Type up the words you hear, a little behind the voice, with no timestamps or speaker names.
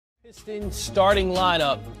Pistons starting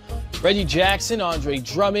lineup. Reggie Jackson, Andre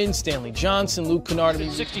Drummond, Stanley Johnson, Luke Kennard.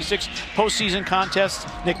 66 postseason contests.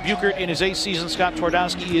 Nick Buchert in his 8th season. Scott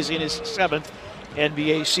Twardowski is in his 7th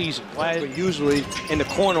NBA season. Usually in the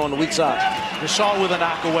corner on the weak side. Gasol with a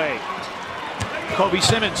knock away. Kobe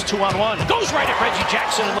Simmons 2-on-1. Goes right at Reggie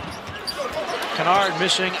Jackson. Kennard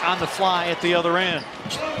missing on the fly at the other end.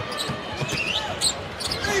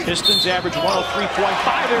 Pistons average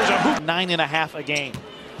 103.5. There's a hoop. 9.5 a game.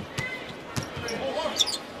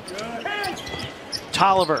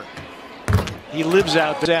 Tolliver. He lives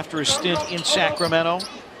out after a stint in Sacramento.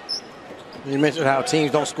 You mentioned how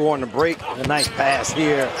teams don't score on the break. A nice pass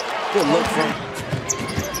here. Good look from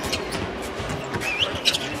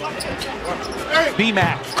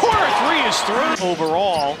B-Mac. Corner three is through.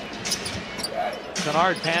 Overall,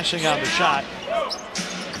 Kennard passing on the shot.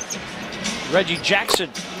 Reggie Jackson,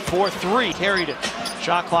 4-3, carried it.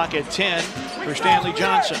 Shot clock at 10 for Stanley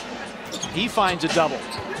Johnson. He finds a double.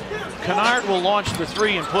 Kennard will launch the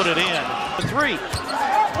three and put it in. The three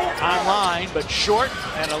online, but short,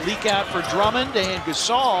 and a leak out for Drummond, and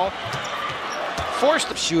Gasol forced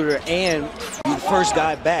the shooter and the first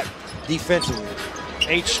guy back defensively.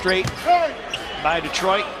 8 straight by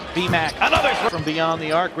Detroit. B-Mac, another from beyond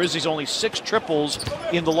the arc. Grizzlies only 6 triples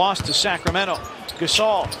in the loss to Sacramento.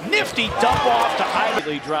 Gasol, nifty dump off to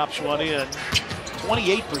Ivy. Drops one in.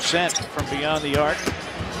 28% from beyond the arc.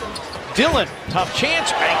 Dillon, tough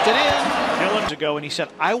chance, banked it in. Dillon to go, and he said,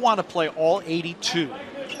 I want to play all 82.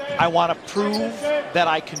 I want to prove that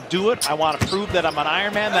I can do it. I want to prove that I'm an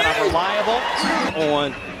Iron Man, that I'm reliable.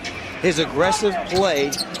 On his aggressive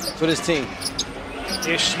play for this team.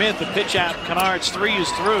 Ish Smith, the pitch out. Kennard's three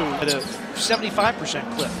is through at a 75%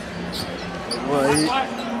 clip.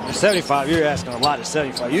 Well, 75, you're asking a lot at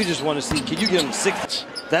 75. You just want to see, can you give him 6?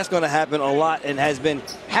 That's going to happen a lot and has been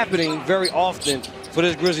happening very often for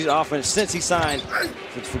this Grizzlies offense since he signed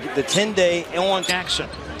for the 10-day on. Jackson.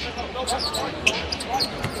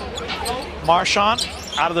 Marchand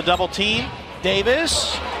out of the double team.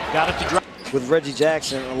 Davis got it to drop. With Reggie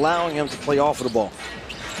Jackson allowing him to play off of the ball.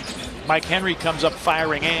 Mike Henry comes up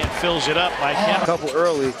firing and fills it up. Mike Henry. A couple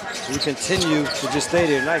early. We continue to just stay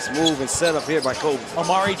there. Nice move and set up here by Kobe.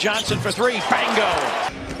 Omari Johnson for 3. Bango.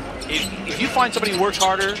 If you find somebody who works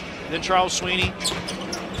harder than Charles Sweeney,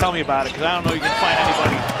 tell me about it, because I don't know you can find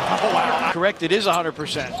anybody. Oh, wow. Correct, it is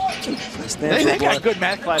 100%. They got good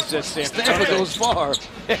math classes at Stanford. Stanford goes far.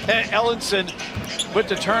 Ellenson with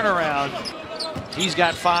the turnaround. He's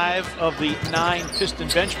got 5 of the 9 Piston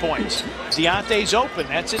bench points. Deontay's open.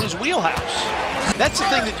 That's in his wheelhouse. That's the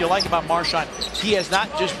thing that you like about Marchand. He has not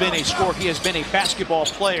just been a scorer. He has been a basketball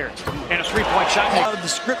player and a three-point shot. A lot of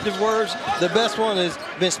descriptive words. The best one has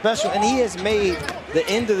been special, and he has made the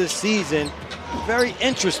end of the season very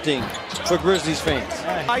interesting for Grizzlies fans.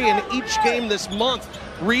 In each game this month,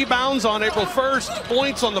 rebounds on April 1st,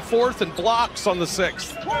 points on the 4th, and blocks on the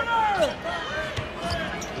 6th.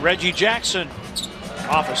 Reggie Jackson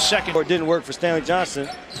off a second. It didn't work for Stanley Johnson,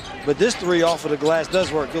 but this three off of the glass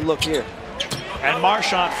does work. Good look here. And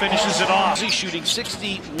Marchand finishes it off. He's shooting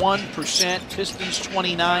 61%, Pistons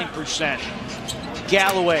 29%.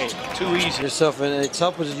 Galloway, too easy. Yourself in a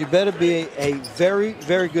tough position. You better be a very,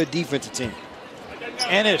 very good defensive team.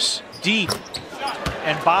 Ennis, deep,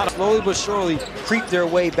 and bottom. Slowly but surely creep their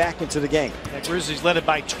way back into the game. The Grizzlies led it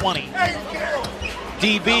by 20.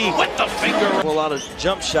 DB with the finger. A lot of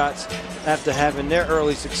jump shots after having their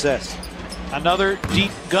early success. Another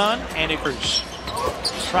deep gun, and Ickers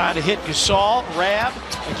trying to hit Gasol. Rab,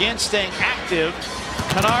 again staying active.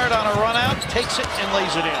 Kennard on a run out, takes it and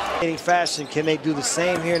lays it in. In fashion, can they do the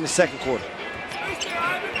same here in the second quarter?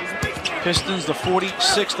 Pistons, the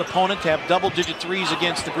 46th opponent to have double-digit threes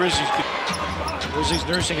against the Grizzlies. Grizzlies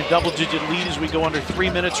nursing a double-digit lead as we go under 3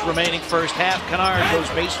 minutes remaining first half. Kennard goes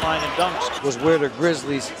baseline and dunks. Was where the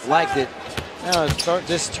Grizzlies liked it. Now start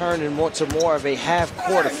this turn into more of a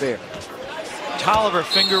half-court affair. Tolliver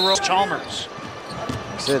finger roll. Chalmers.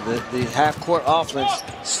 I said the half-court offense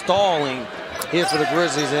stalling here for the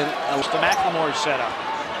Grizzlies. And the McLemore setup.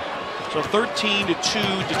 So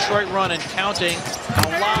 13-2, Detroit run and counting.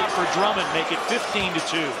 A lob for Drummond, make it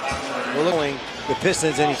 15-2. We're looking the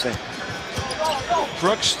Pistons anything.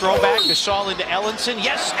 Brooks throwback, Gasol into Ellenson.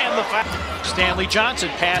 Yes, and the foul. Stanley Johnson,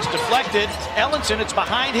 pass deflected. Ellenson, it's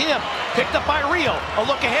behind him. Picked up by Rio. A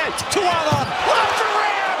look ahead. 2-on-1. Lob for Rab.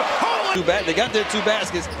 They got their 2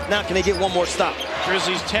 baskets. Now can they get one more stop?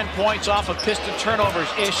 Grizzlies 10 points off of Piston turnovers.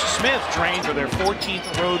 Ish Smith drained for their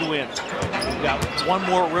 14th road win. We've got one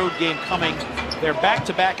more road game coming. They're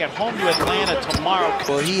back-to-back at home to Atlanta tomorrow.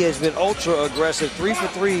 Well, he has been ultra aggressive. 3 for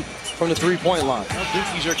 3 from the three-point line. Well,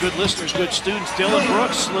 Dukies are good listeners, good students. Dylan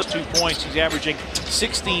Brooks, 2 points. He's averaging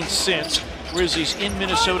 16 since. Grizzlies in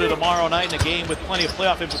Minnesota tomorrow night in a game with plenty of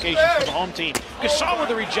playoff implications for the home team. Gasol with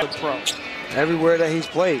the reject pro. Everywhere that he's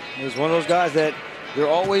played, he's one of those guys that there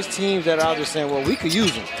are always teams that are out there saying, well, we could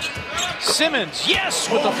use him. Simmons, yes,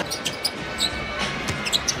 with the...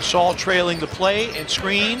 Gasol trailing the play and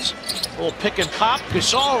screens. A little pick and pop.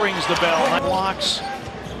 Gasol rings the bell. Blocks.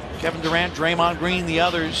 Kevin Durant, Draymond Green, the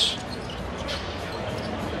others.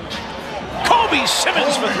 Kobe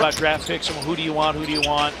Simmons for the draft picks. Who do you want? Who do you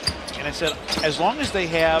want? And I said, as long as they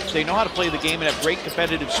know how to play the game and have great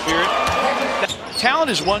competitive spirit. Talent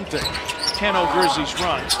is one thing. 10-0 Grizzlies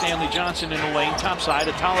run. Stanley Johnson in the lane, top side,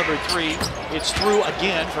 a Tolliver 3. It's through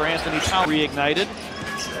again for Anthony Tolliver. Reignited.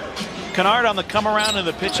 Kennard on the come around and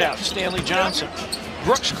the pitch out. Stanley Johnson.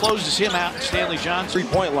 Brooks closes him out. Stanley Johnson.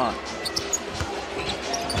 Three-point line.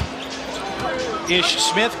 Ish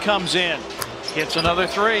Smith comes in. Hits another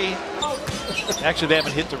 3. Actually, they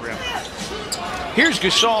haven't hit the rim. Here's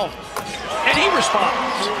Gasol. And he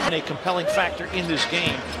responds. And a compelling factor in this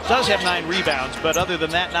game. Does have 9 rebounds, but other than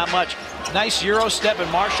that, not much. Nice Euro step and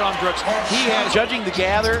Marshawn Brooks. He has, judging the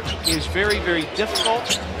gather is very, very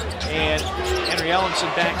difficult. And Henry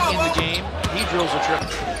Ellenson back in the game. He drills a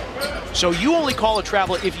triple. So you only call a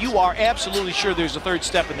travel if you are absolutely sure there's a third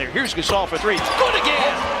step in there. Here's Gasol for 3. Good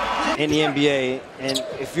again! In the NBA, and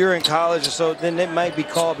if you're in college or so, then it might be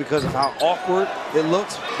called because of how awkward it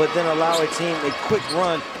looks, but then allow a team a quick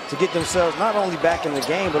run to get themselves not only back in the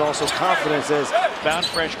game, but also confidence as... Bound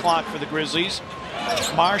fresh clock for the Grizzlies.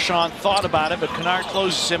 Marshawn thought about it, but Kennard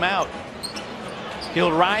closes him out.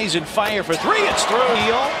 He'll rise and fire for 3. It's through.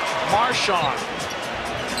 Heel. Marshawn.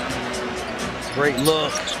 Great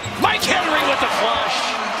look. Mike Henry with the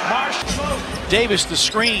flush. Davis the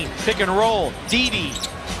screen. Pick and roll. Dede.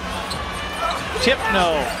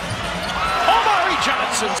 Tipno. Omari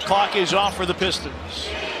Johnson's clock is off for the Pistons.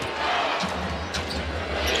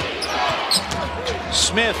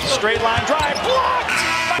 Smith, straight line drive,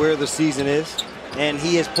 blocked! Where the season is, and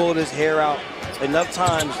he has pulled his hair out enough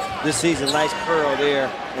times this season. Nice curl there.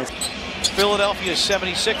 Philadelphia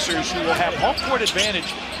 76ers, who will have home court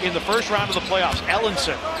advantage in the first round of the playoffs.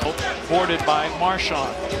 Ellenson, boarded by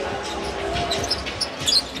Marshawn.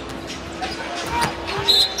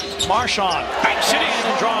 Marshawn banks it in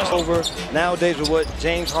and draws over. Nowadays with what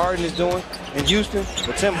James Harden is doing in Houston,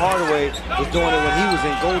 but Tim Hardaway was doing it when he was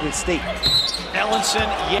in Golden State. Ellenson,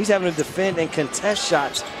 he's having to defend and contest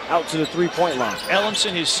shots out to the three-point line.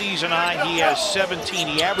 Ellenson, his season high, he has 17.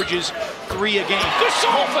 He averages 3 a game.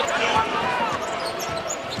 Gasol for...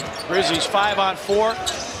 Grizzlies 5-on-4.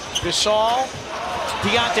 Gasol,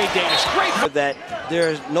 Deontay Davis, great. That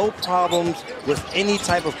there's no problems with any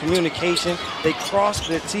type of communication. They cross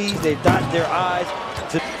their T's, they dot their I's.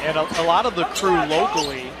 And a lot of the crew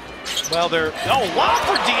locally, well, they're... Oh, wow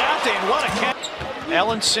for Deontay, and what a catch.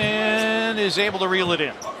 Ellenson is able to reel it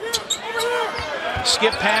in.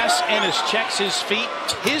 Skip pass, Ennis checks his feet.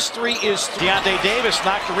 His 3 is... Deontay Davis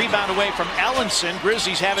knocked the rebound away from Ellenson.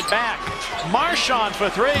 Grizzlies have it back. Marshawn for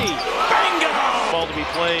 3. Bingo! Ball to be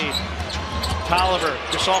played. Tolliver.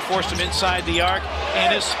 Gasol forced him inside the arc.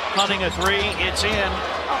 Ennis hunting a 3. It's in.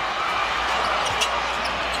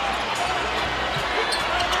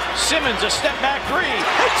 Simmons, a step back 3.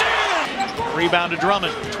 It's in! Rebound to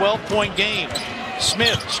Drummond. 12-point game.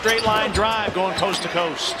 Smith, straight line drive going coast to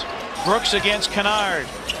coast. Brooks against Kennard.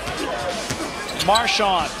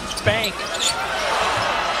 Marshawn, bank.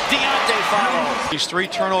 Deontay follow. These 3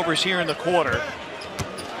 turnovers here in the quarter.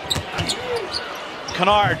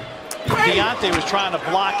 Kennard. Deontay was trying to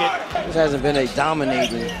block it. This hasn't been a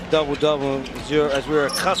dominating double-double as we're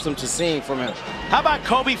accustomed to seeing from him. How about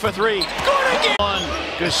Kobe for 3? Good again.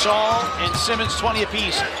 Gasol and Simmons 20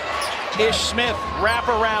 apiece. Ish Smith, wrap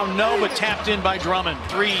around, no, but tapped in by Drummond.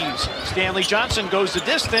 3s. Stanley Johnson goes the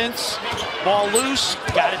distance. Ball loose,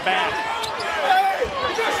 got it back.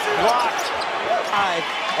 Blocked.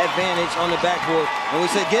 Advantage on the backboard. And we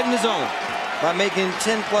said get in the zone by making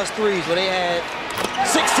 10+ threes where they had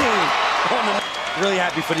 16 on the... Really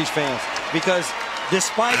happy for these fans because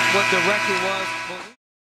despite what the record was...